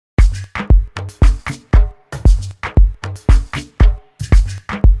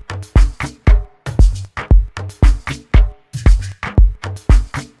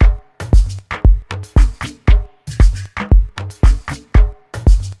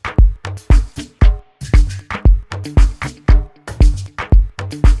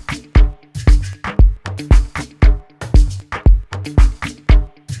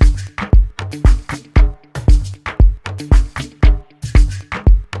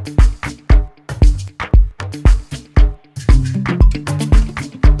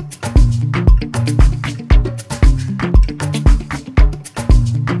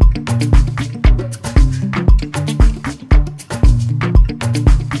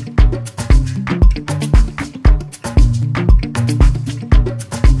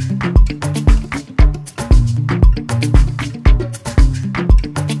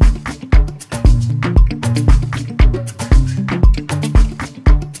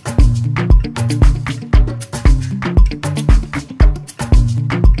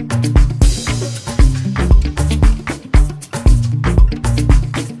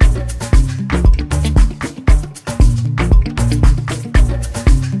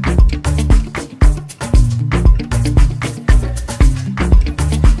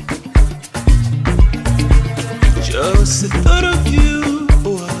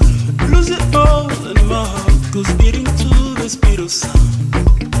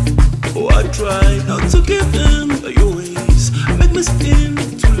I try not to give in, but your ways make me spin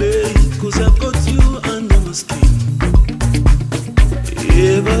too late, cause I've got you under my skin.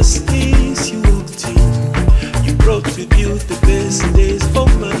 Ever since you walked in, you brought with you the best days of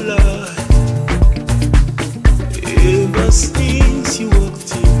my life. Ever since you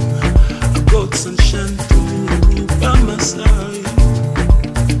walked in, I got sunshine through by my side.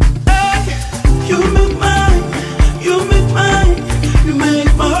 Hey, you make mine, you make mine, you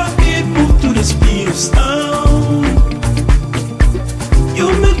make my heart beat move to the speed of sound. You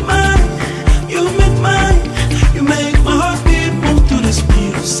make mine, you make mine, you make my heart beat move to the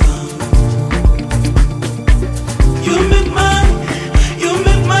speed of sound. You make mine, you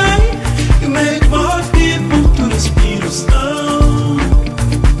make mine, you make my heart beat move to the speed of sound.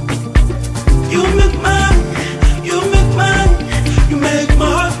 You make mine, you make mine, you make my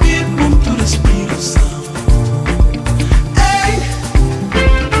heart beat move to the speed of sound. Hey.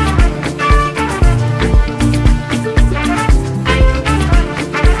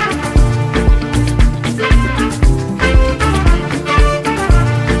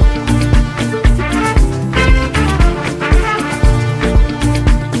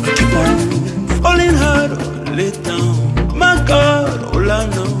 I keep on falling hard or lay down. My God, all I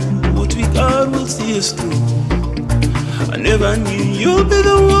know, what we got will see us through. I never knew you'd be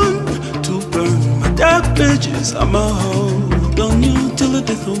the one to burn my dark pages. I'ma hold on you till the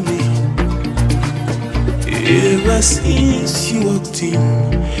death of me. Ever since you walked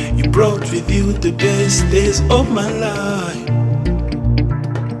in, you brought with you the best days of my life.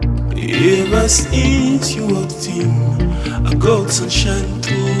 Ever since you walked in, I got sunshine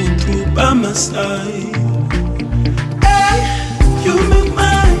through by my side. Hey, you make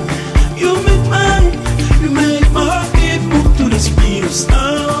mine, you make mine, you make my heart beat move to the speed of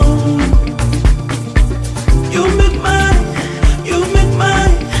sound. You make mine, you make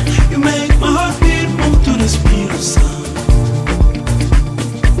mine, you make my heart beat move to the speed of sound.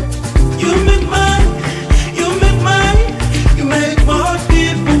 You make mine, you make mine, you make my heart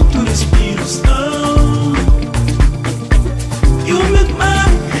beat move to the speed of sound. You make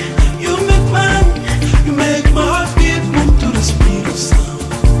mine, you make mine, you make my heart beat move to the speed of sound.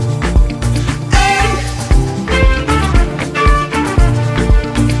 Hey.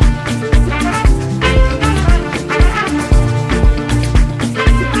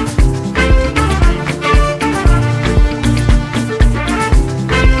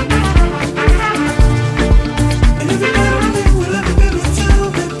 And everybody on me will love you, baby, till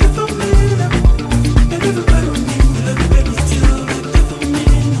they death of me. And everybody on me will love you, baby, till they death of me.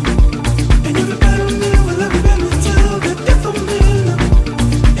 And everybody on me will love you, baby, till they death of me.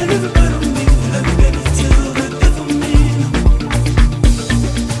 And everybody on me will love you, baby, till they death of me.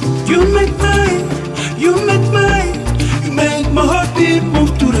 You make mine, you make mine, you make my heart beat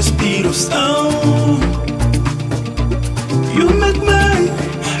move to the speed of sound. You make mine,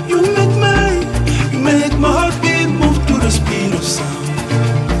 you make mine, you make my heart beat move to the speed of sound.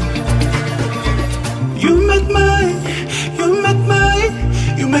 You make mine, you make mine,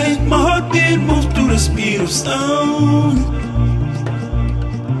 you make my heart beat move to the speed of sound.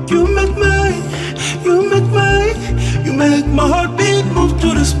 You make mine, you make mine, you make my heart beat move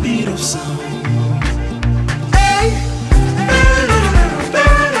to the speed of sound. Hey.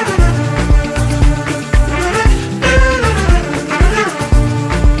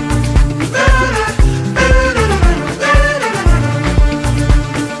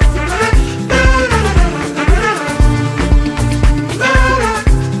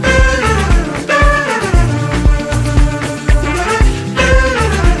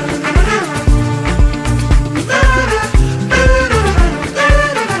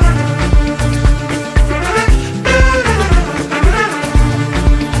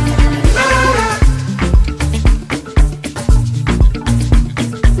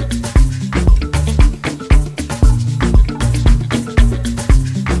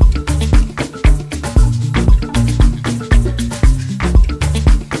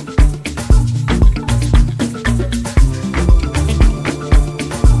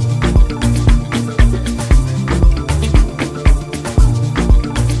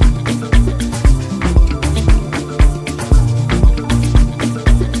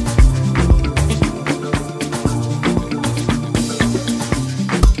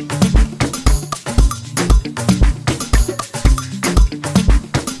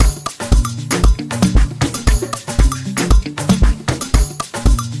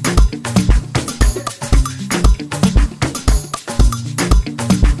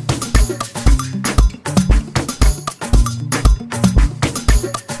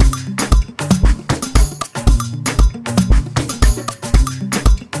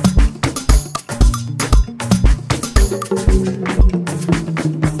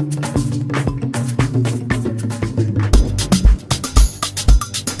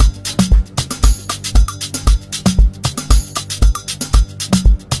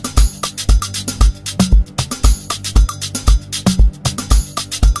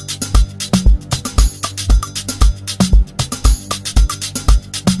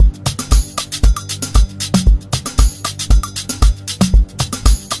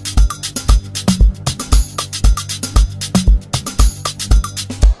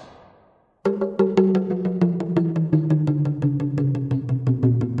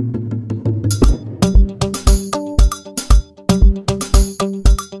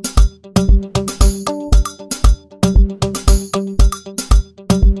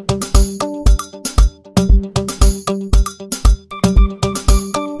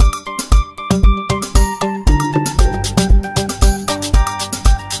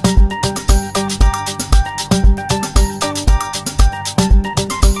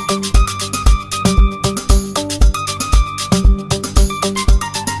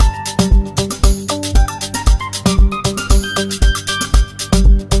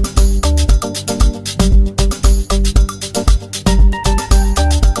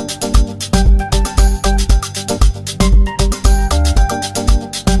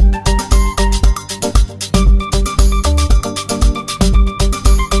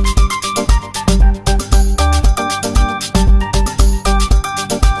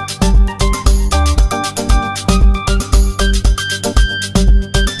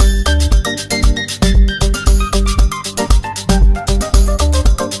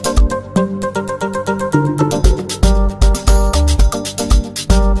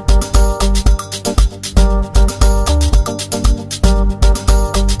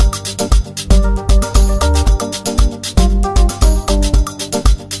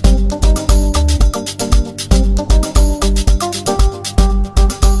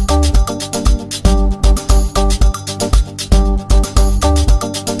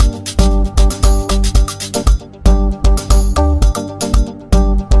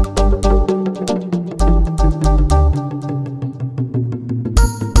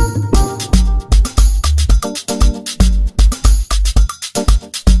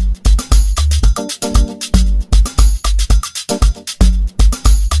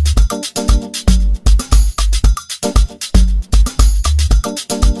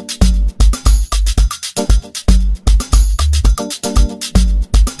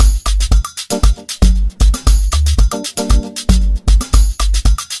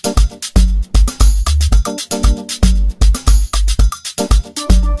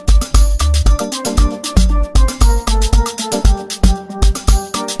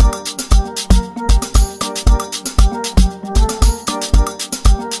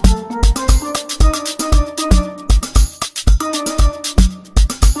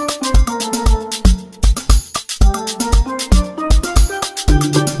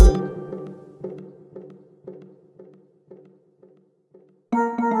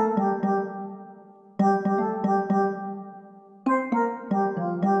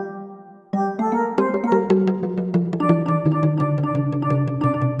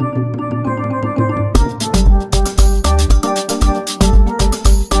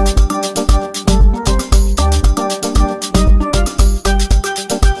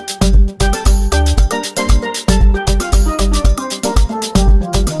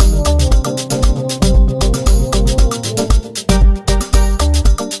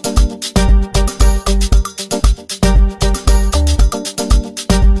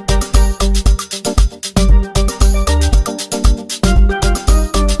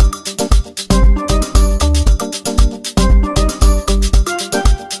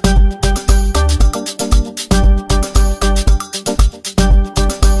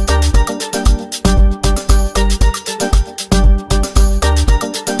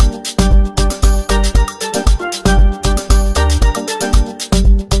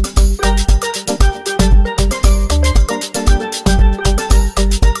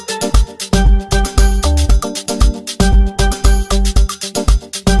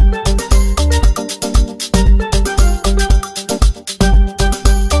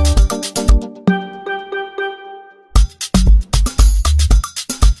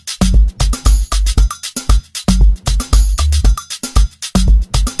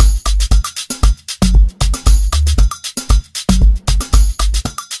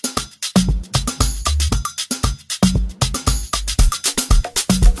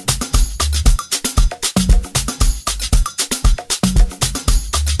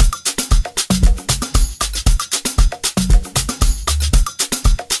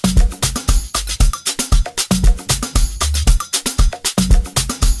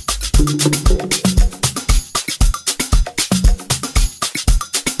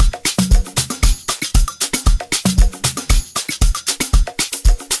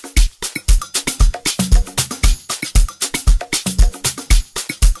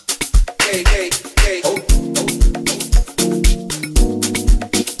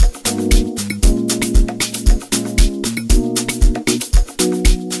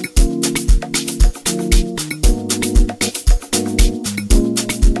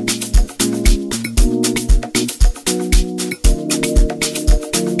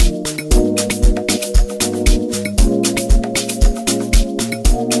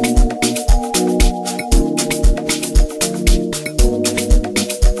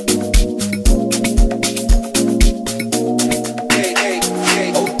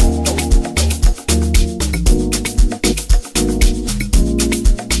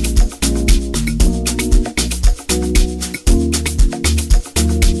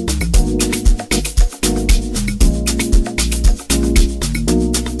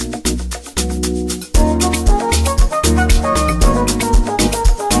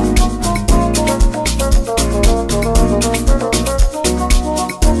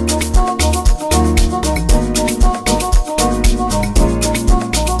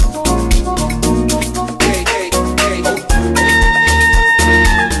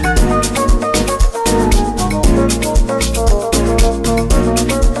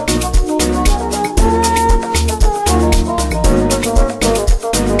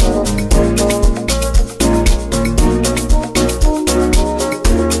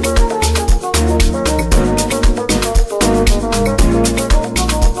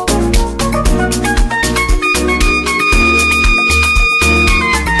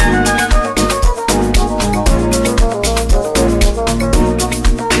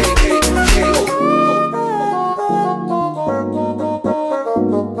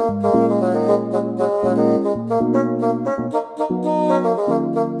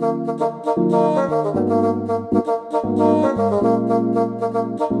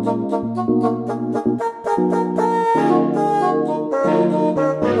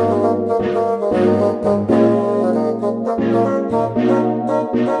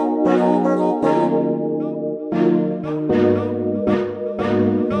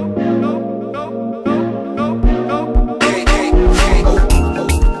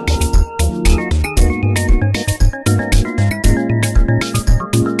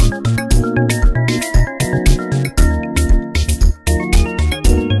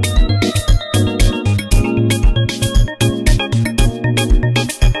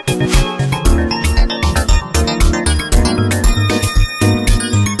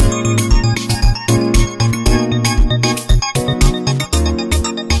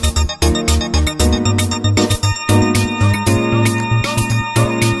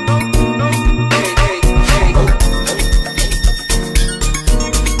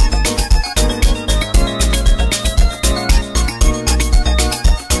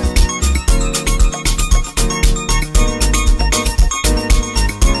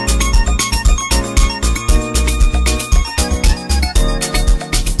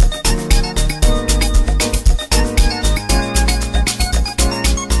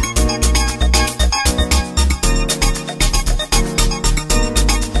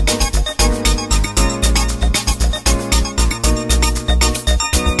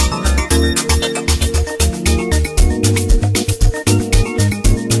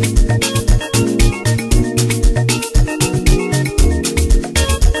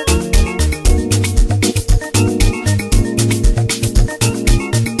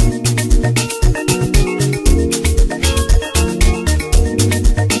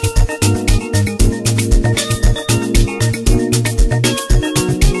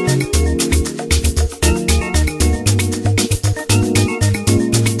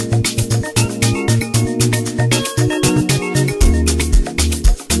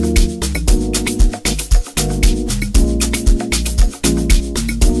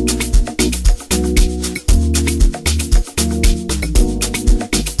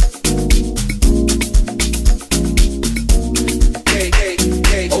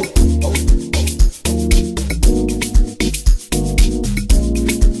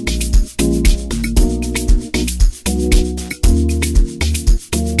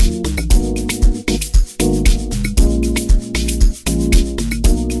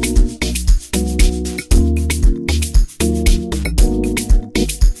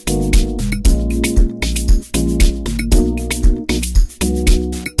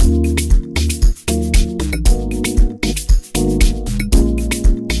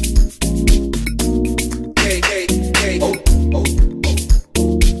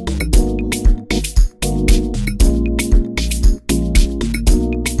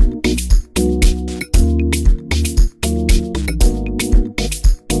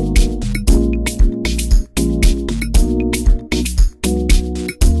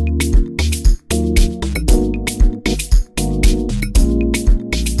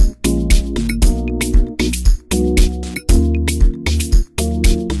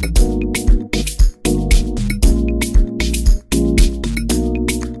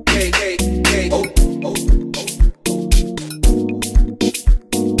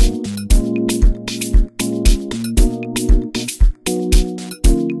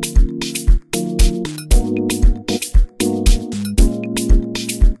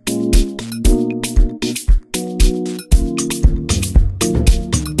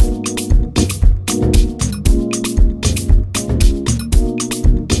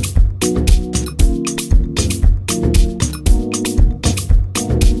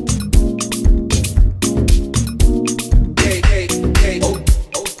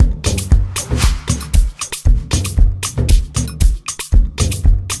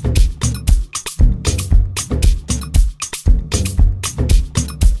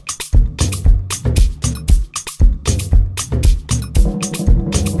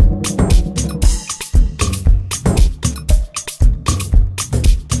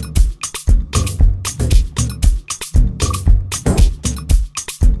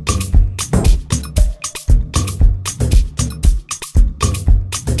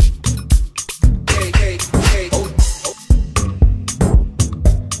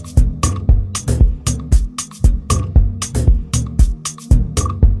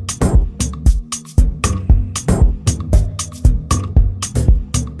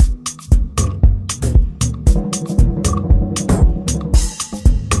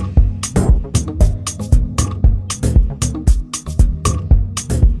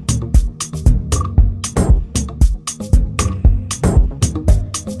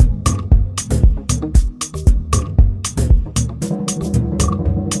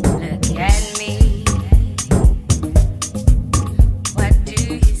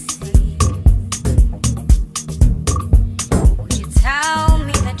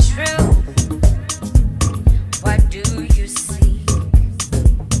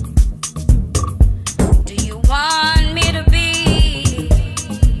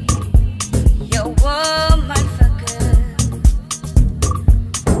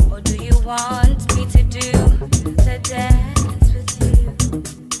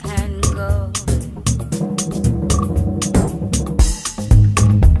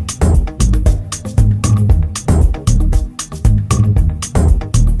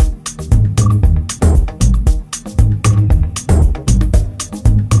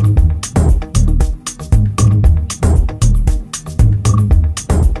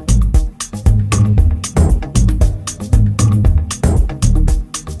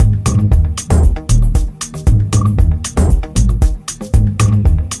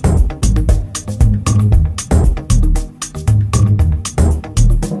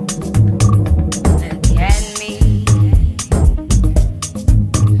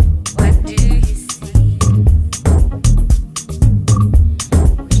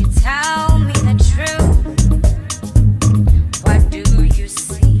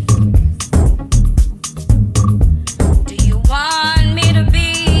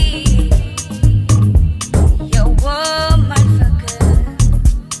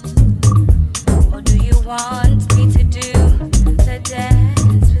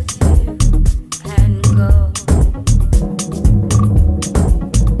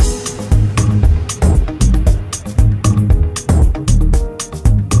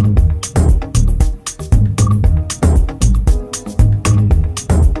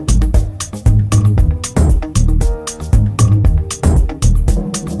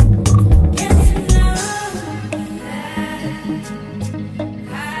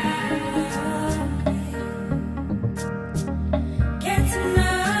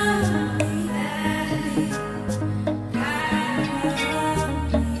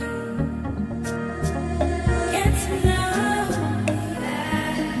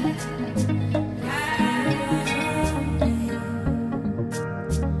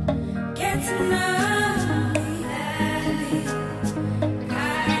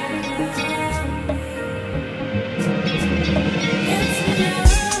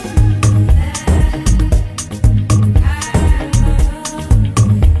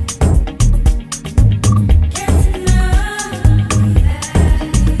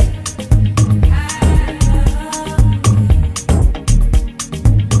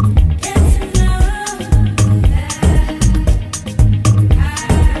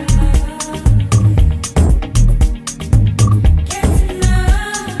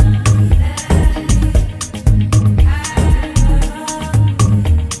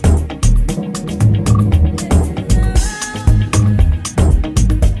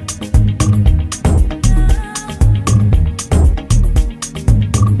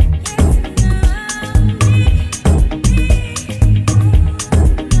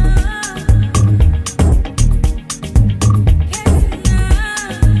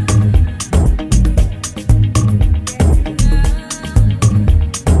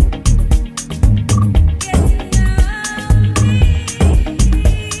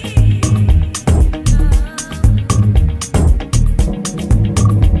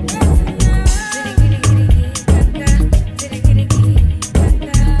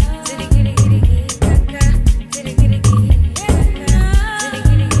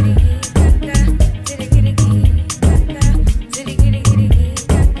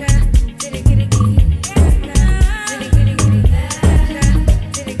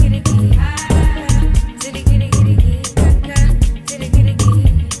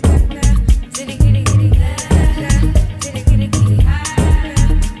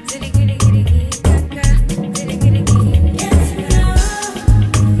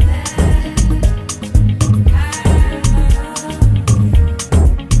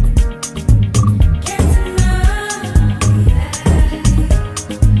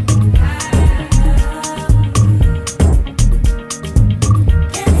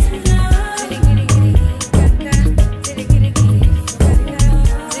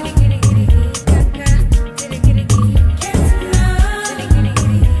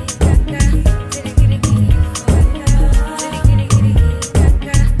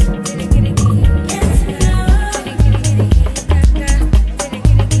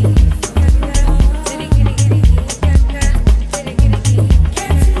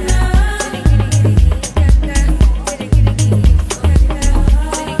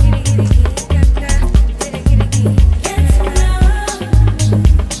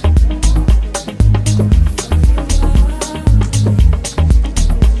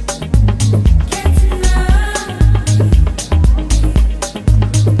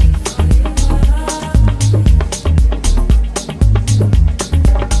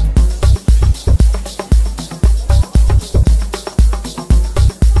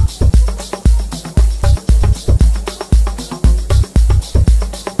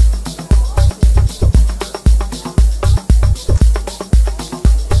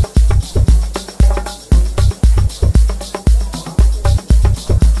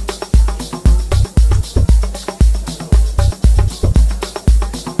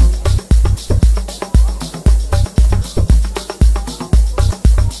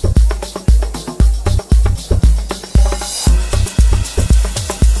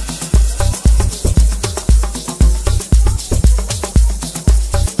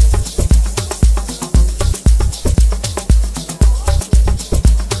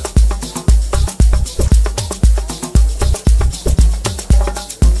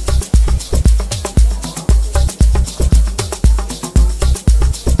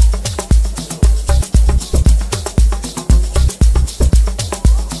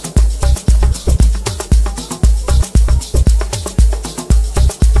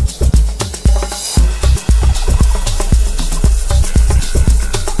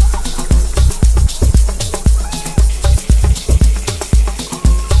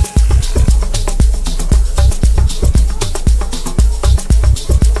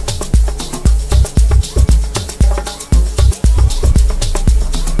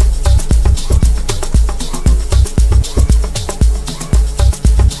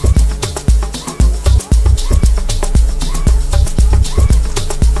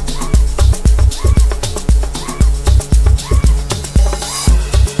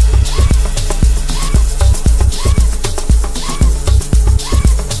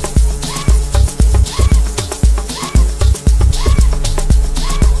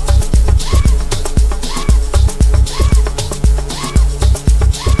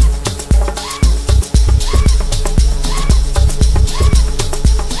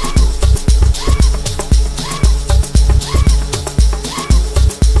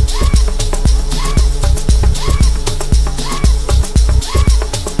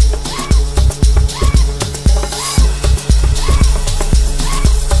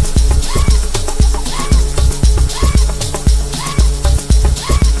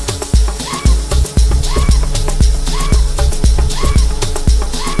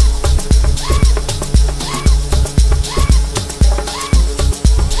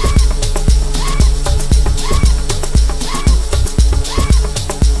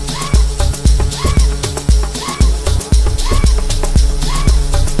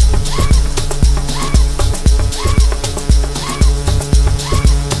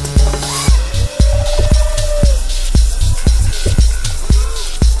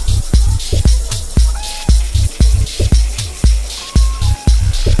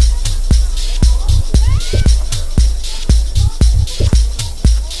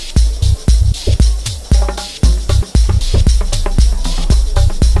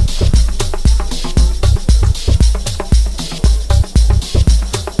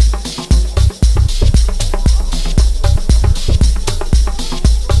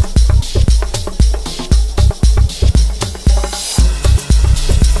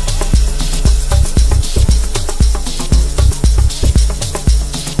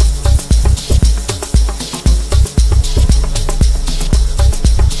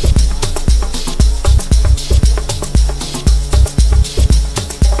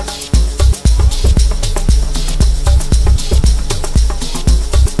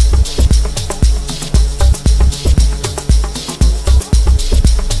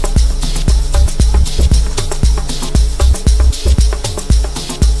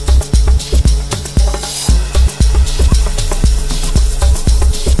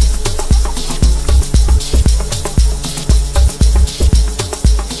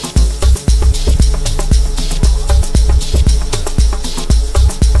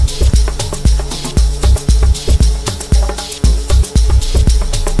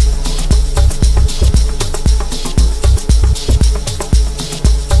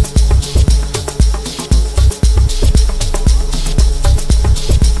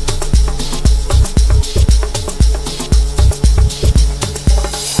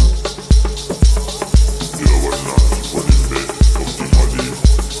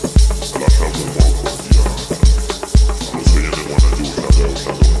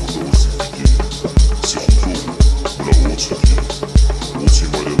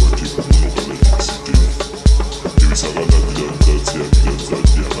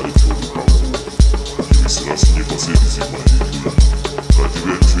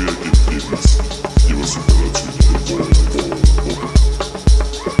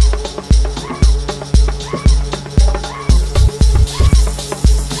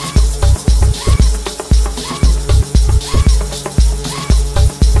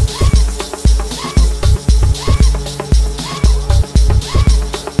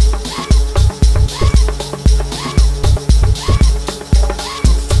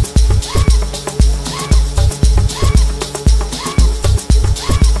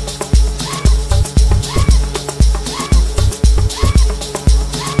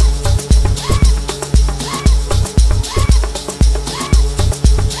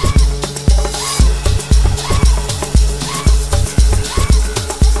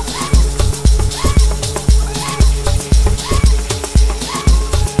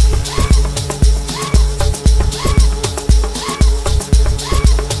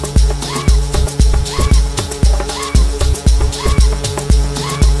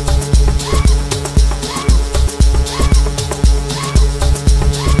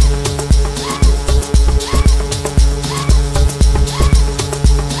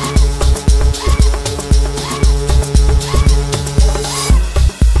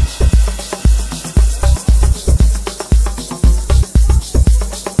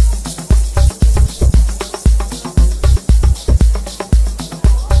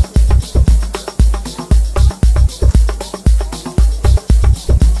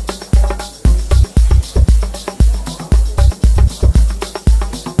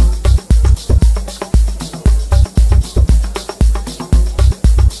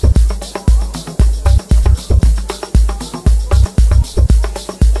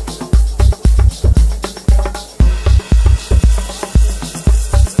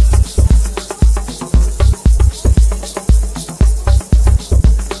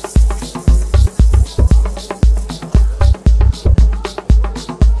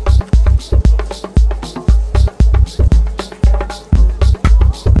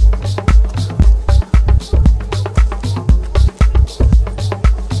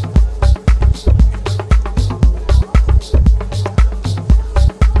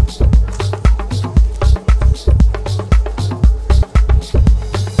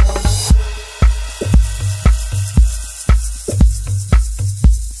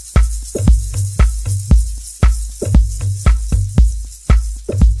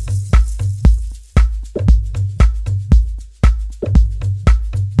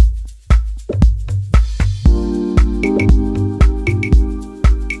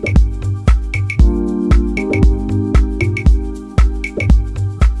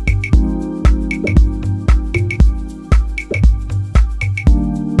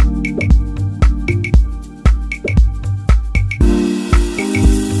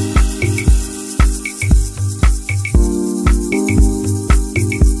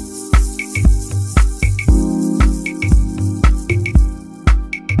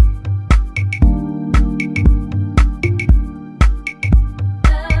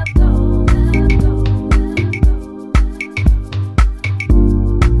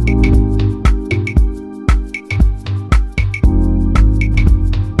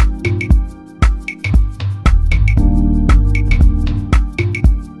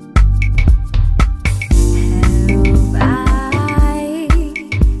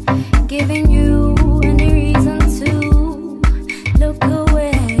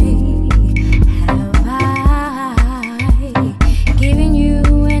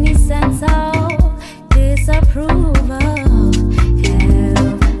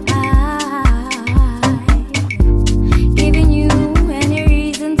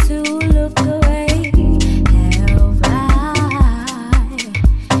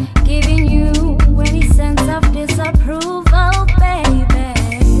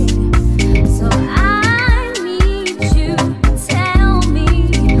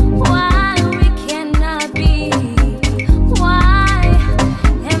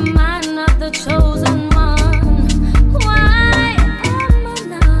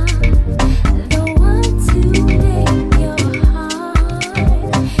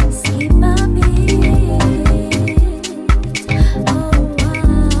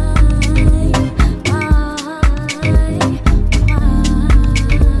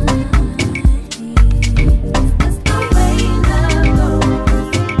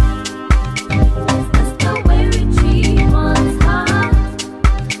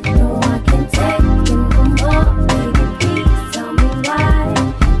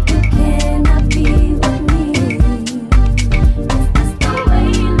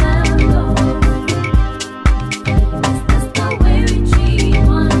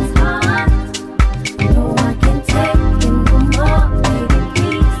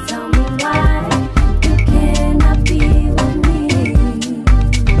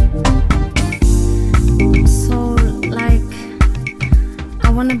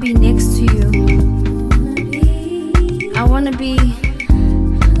 be next to you. I wanna be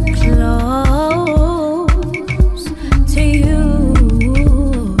close to you.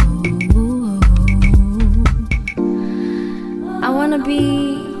 I wanna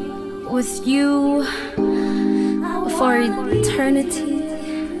be with you for eternity.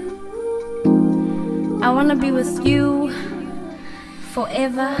 I wanna be with you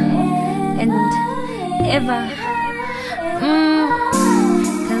forever and ever.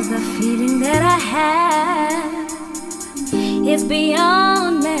 Cause the feeling that I have is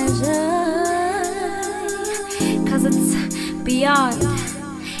beyond measure. Cause it's beyond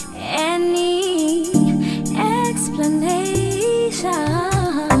any explanation.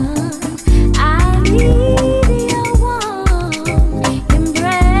 I need your warm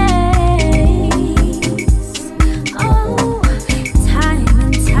embrace. Oh, time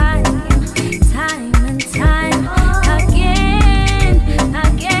and time, time and time, again,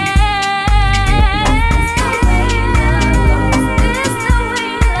 again. This the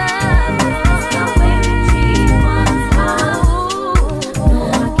way love, this the way we treat one another. No,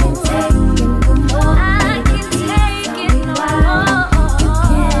 I can't take it no more. I can't take it no more.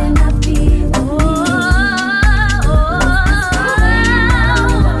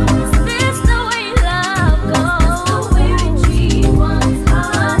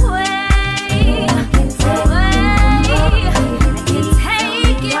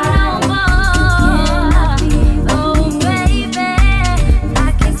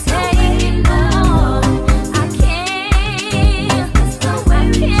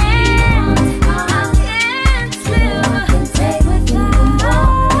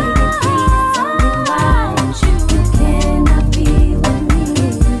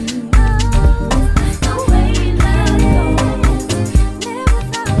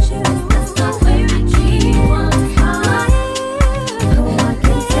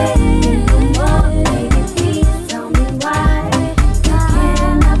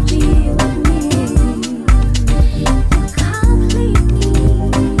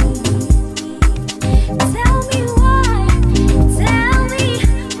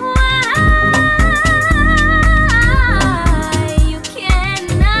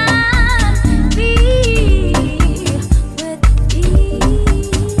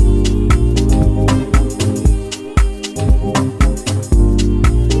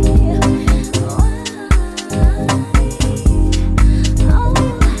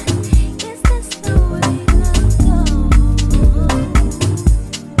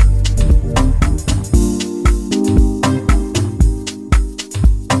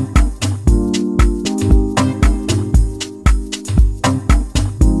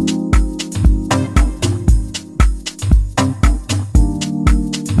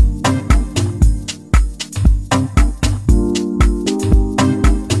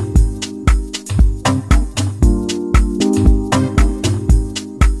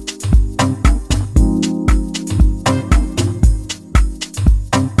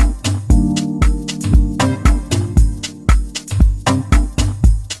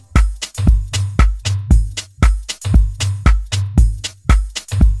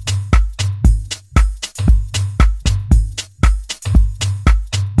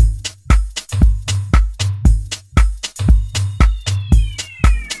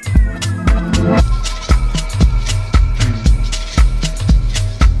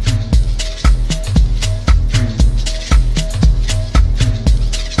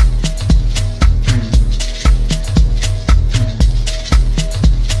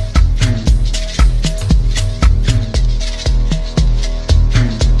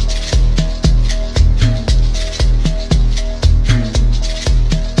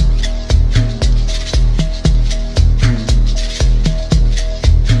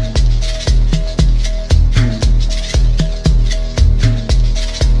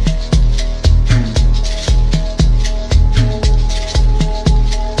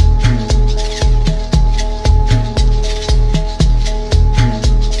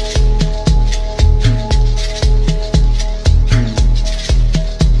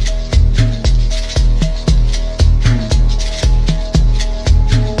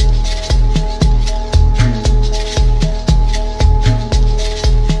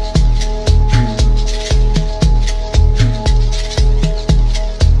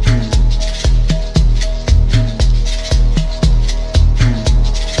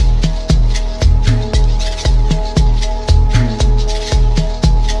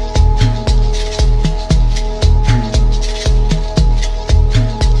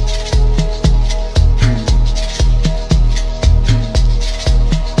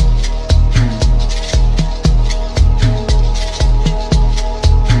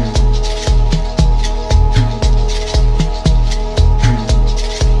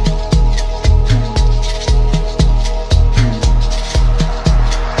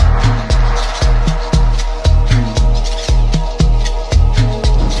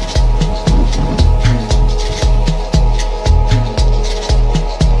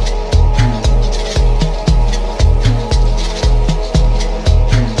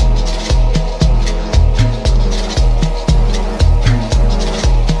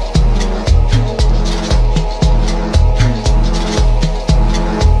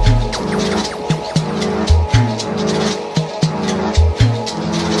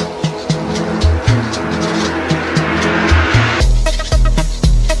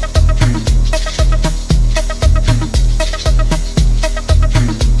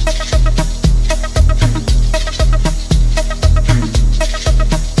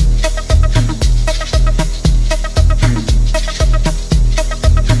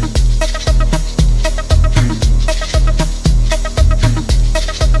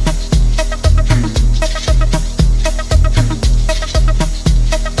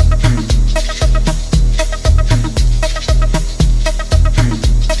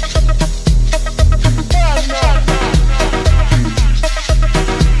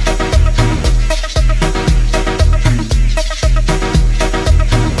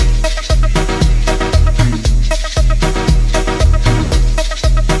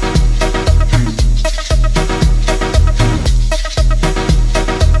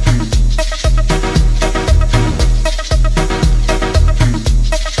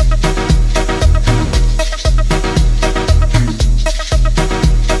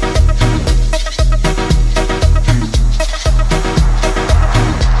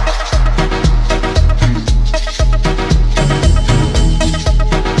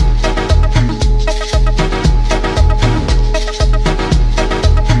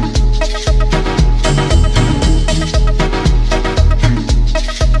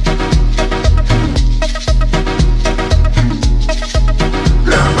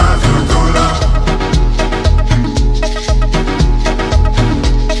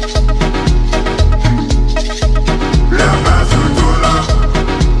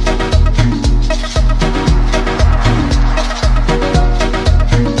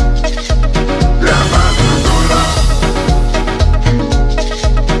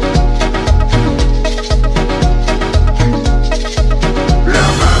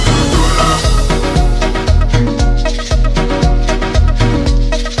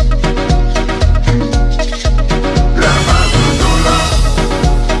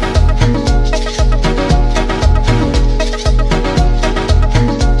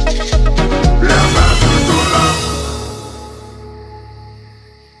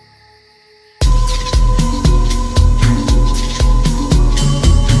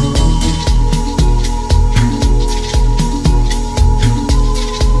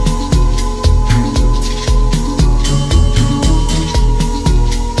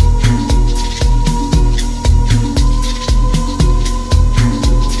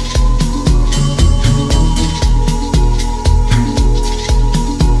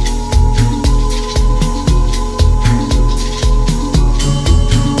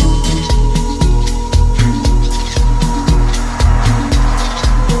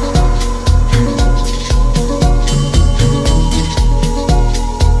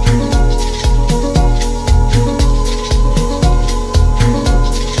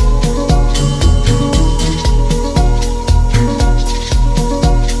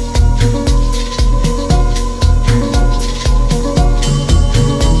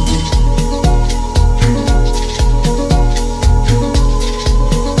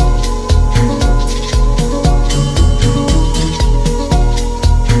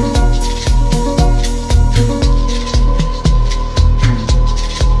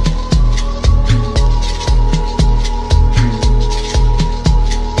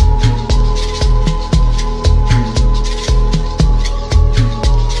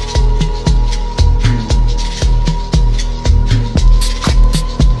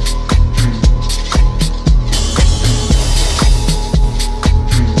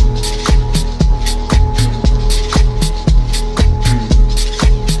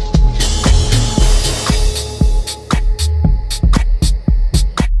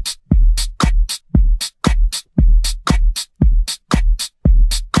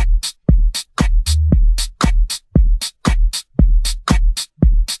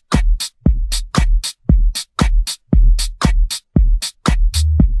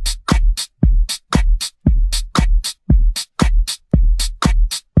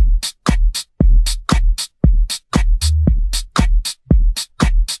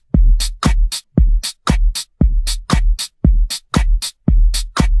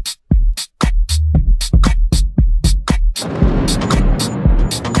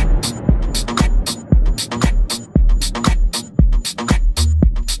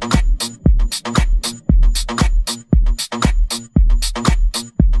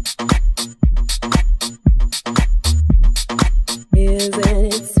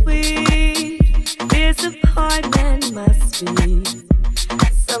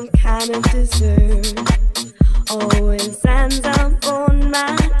 kind of dessert always ends up on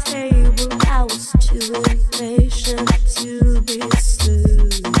my table. I was too impatient to be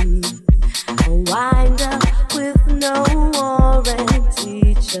soothed. I wind up with no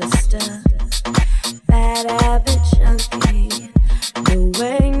warranty, just a bad habit junkie. No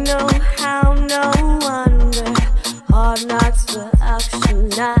way, no how, no wonder. Hard knocks for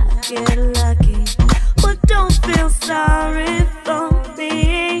action, I get lucky. But don't feel sorry for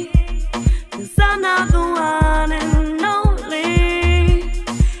me, 'cause I'm not the one and only.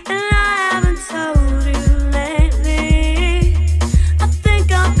 And I haven't told you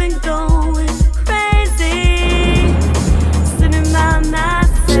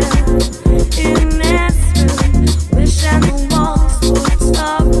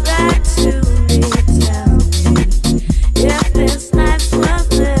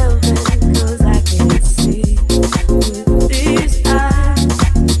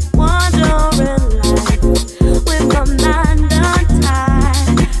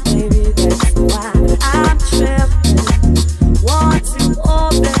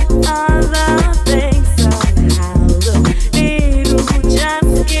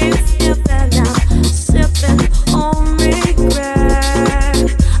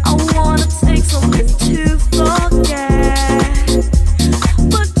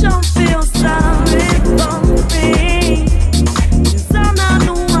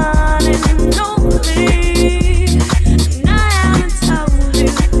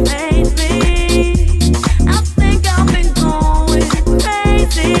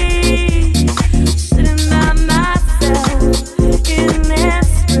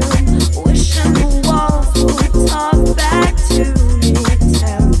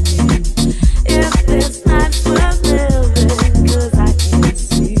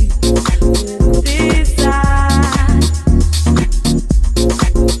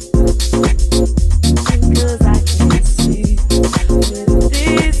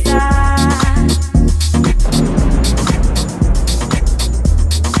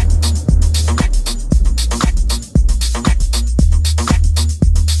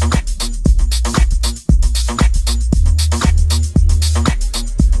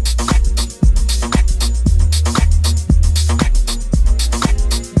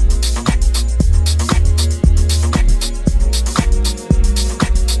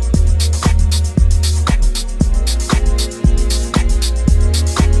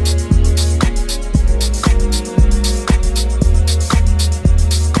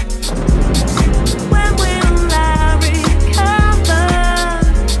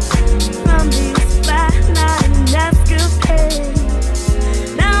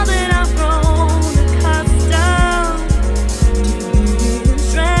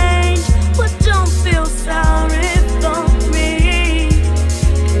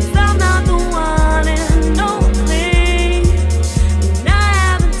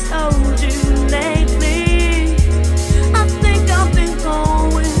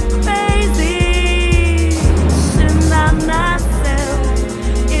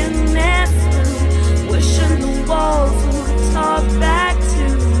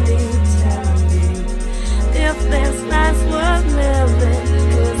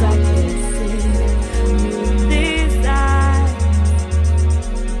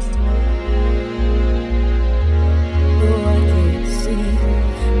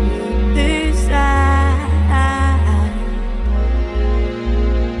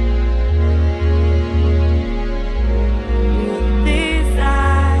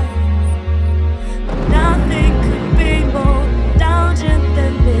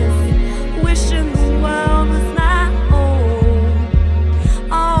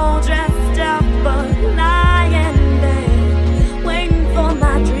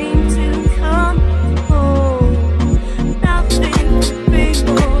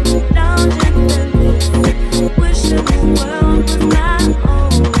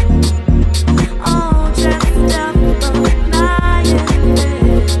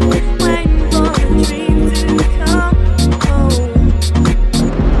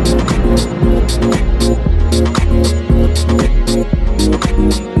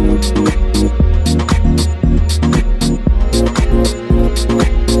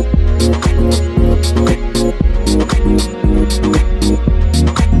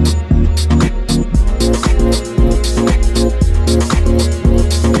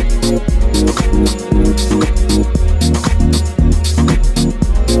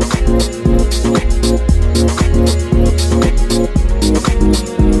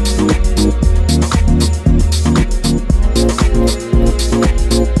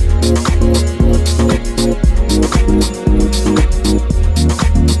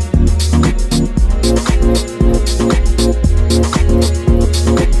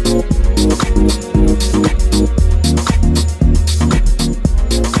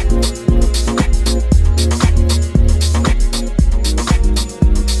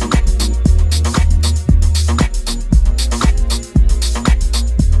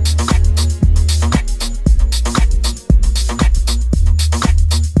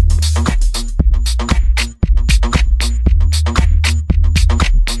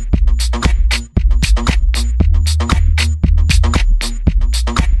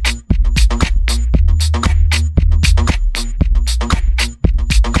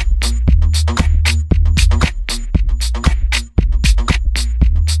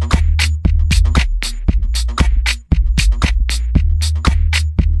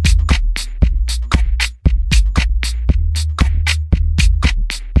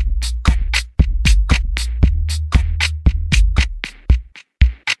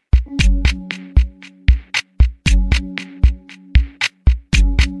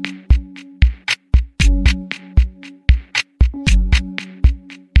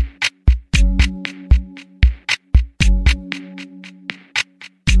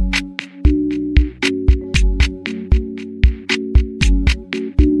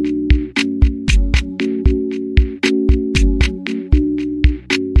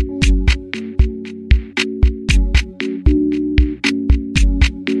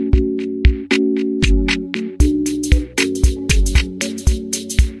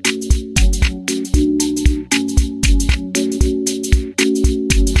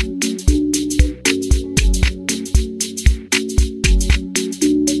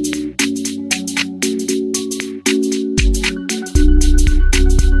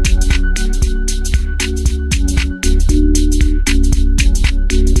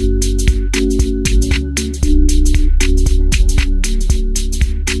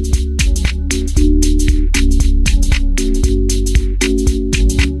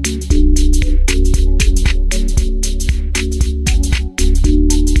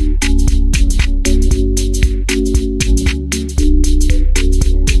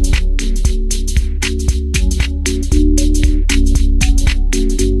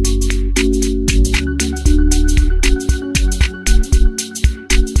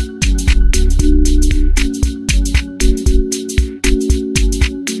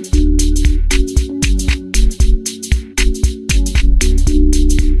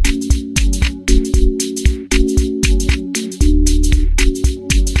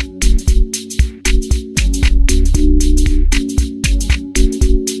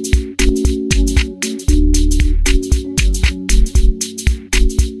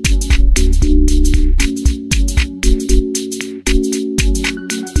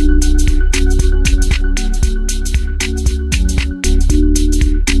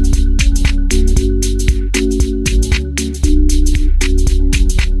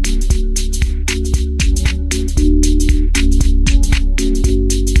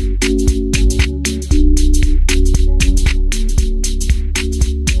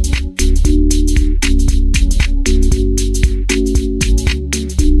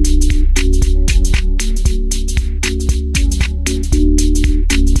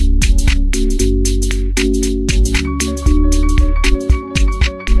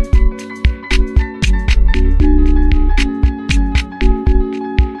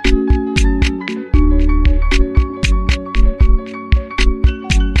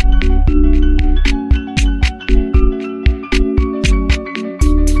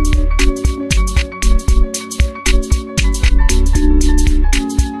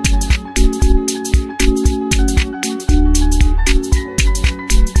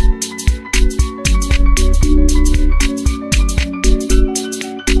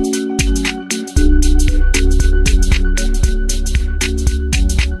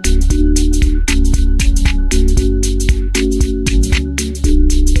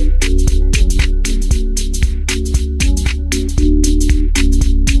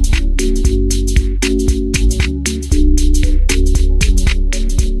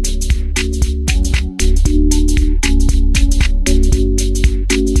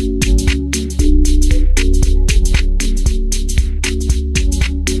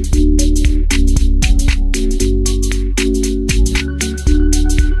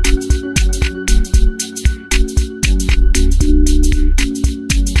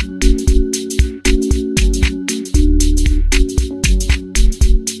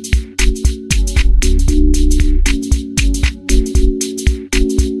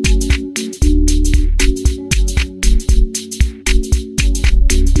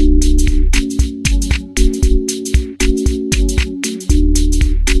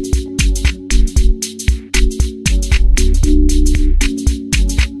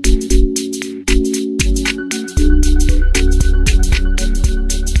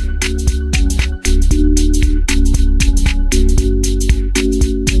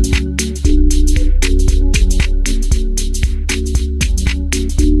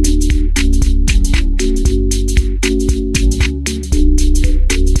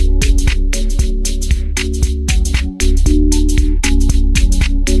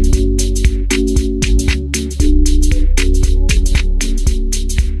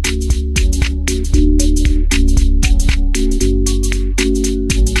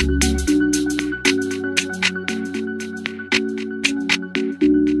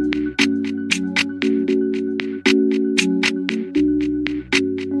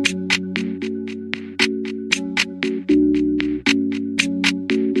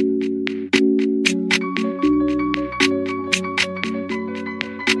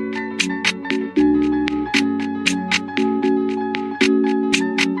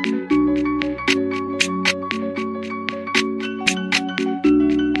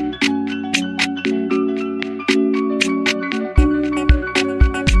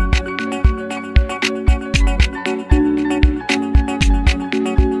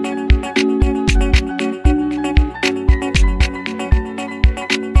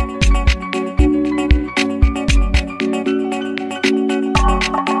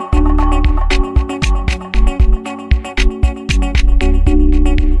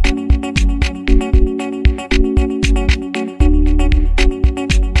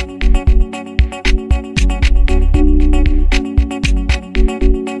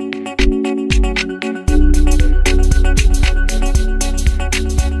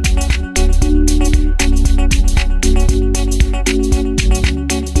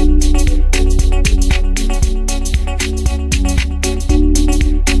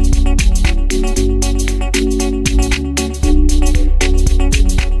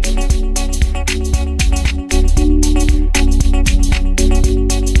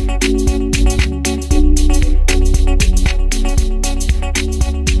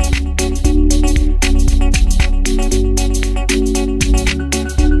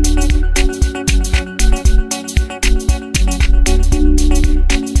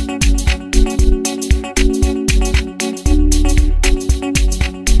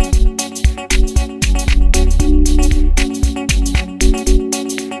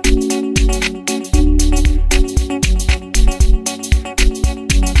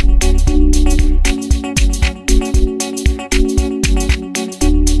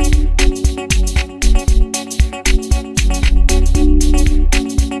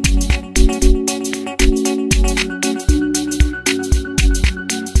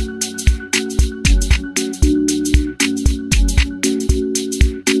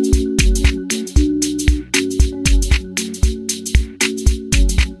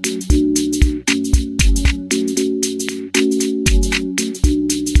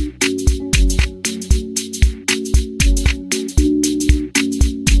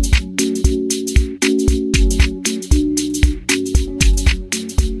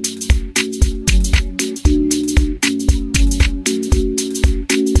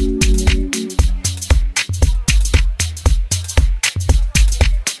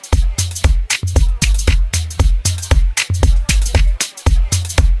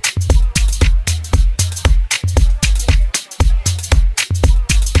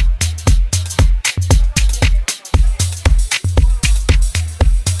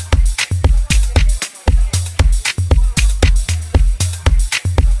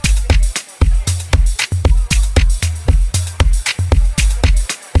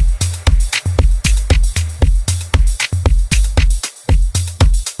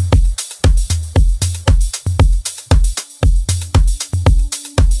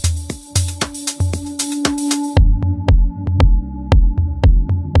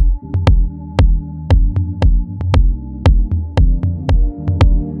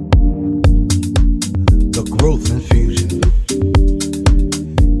growth and fusion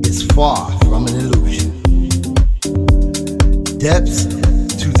is far from an illusion. Depths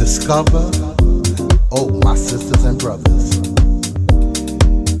to discover, oh my sisters and brothers.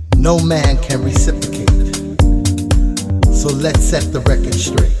 No man can reciprocate, so let's set the record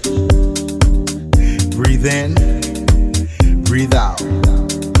straight. Breathe in, breathe out.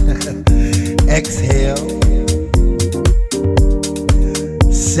 Exhale.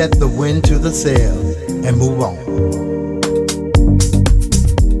 Set the wind to the sail and move on.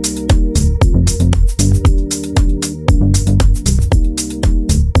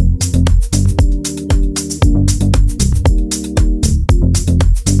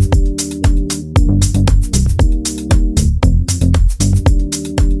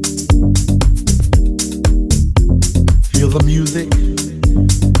 Feel the music.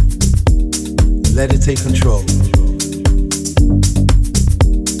 Let it take control.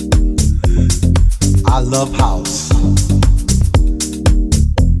 I love house.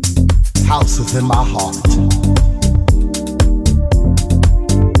 House is in my heart.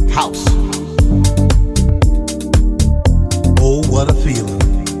 House. Oh, what a feeling.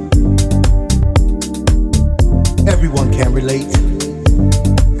 Everyone can relate.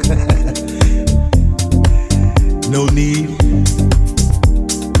 No need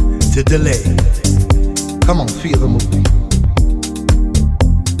to delay. Come on, feel the movie.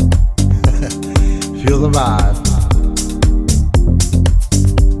 Feel the vibe.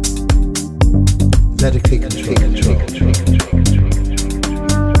 Let it take control.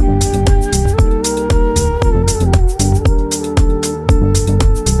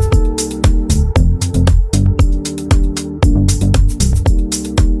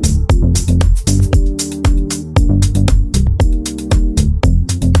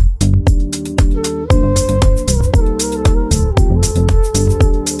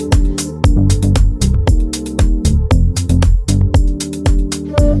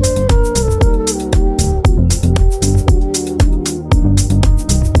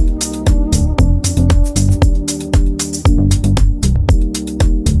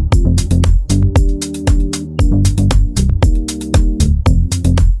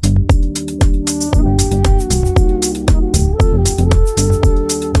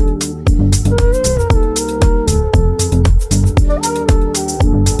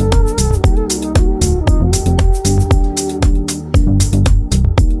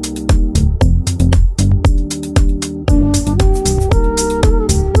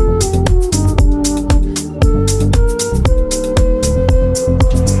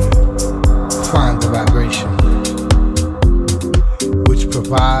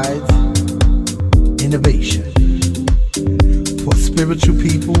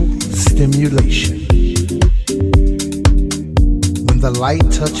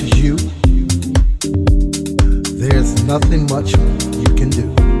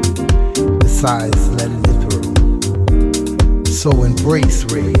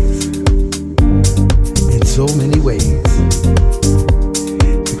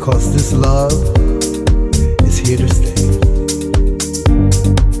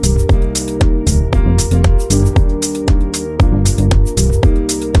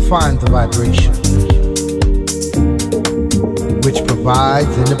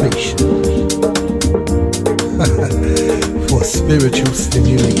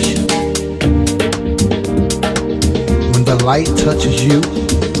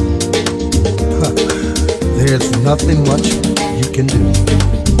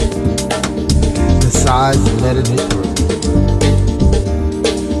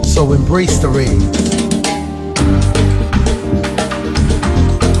 Embrace the rays.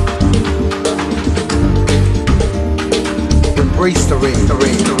 Embrace the rays, the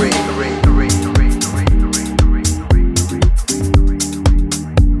rays, the rays, the rays, the rays, the rays, the rays, the rays, the rays, the rays.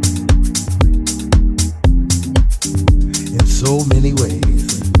 In so many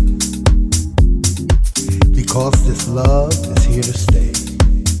ways. Because this love is here to stay.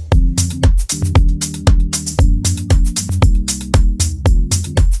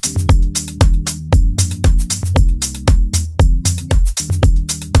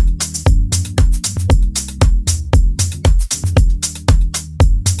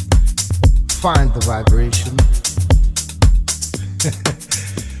 Find the vibration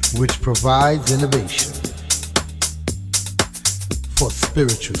which provides innovation for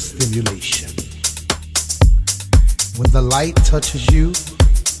spiritual stimulation. When the light touches you,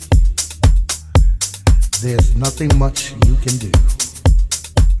 there's nothing much you can do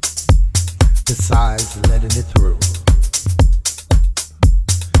besides letting it through.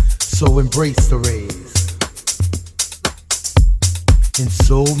 So embrace the rays in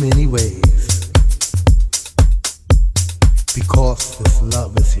so many ways. Because this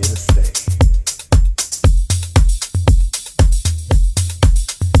love is here to stay.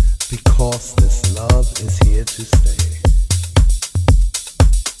 Because this love is here to stay.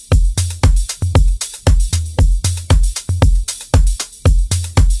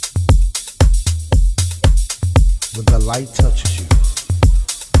 When the light touches you,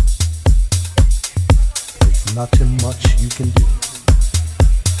 there's nothing much you can do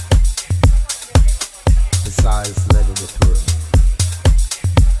besides letting it through.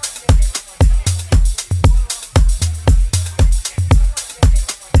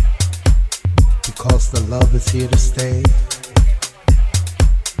 Because the love is here to stay.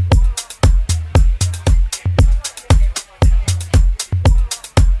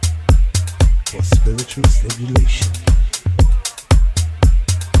 For spiritual stimulation.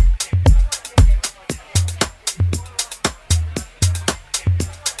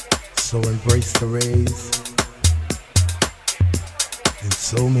 So embrace the rays in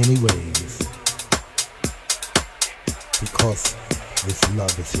so many ways. Because this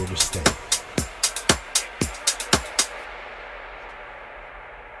love is here to stay.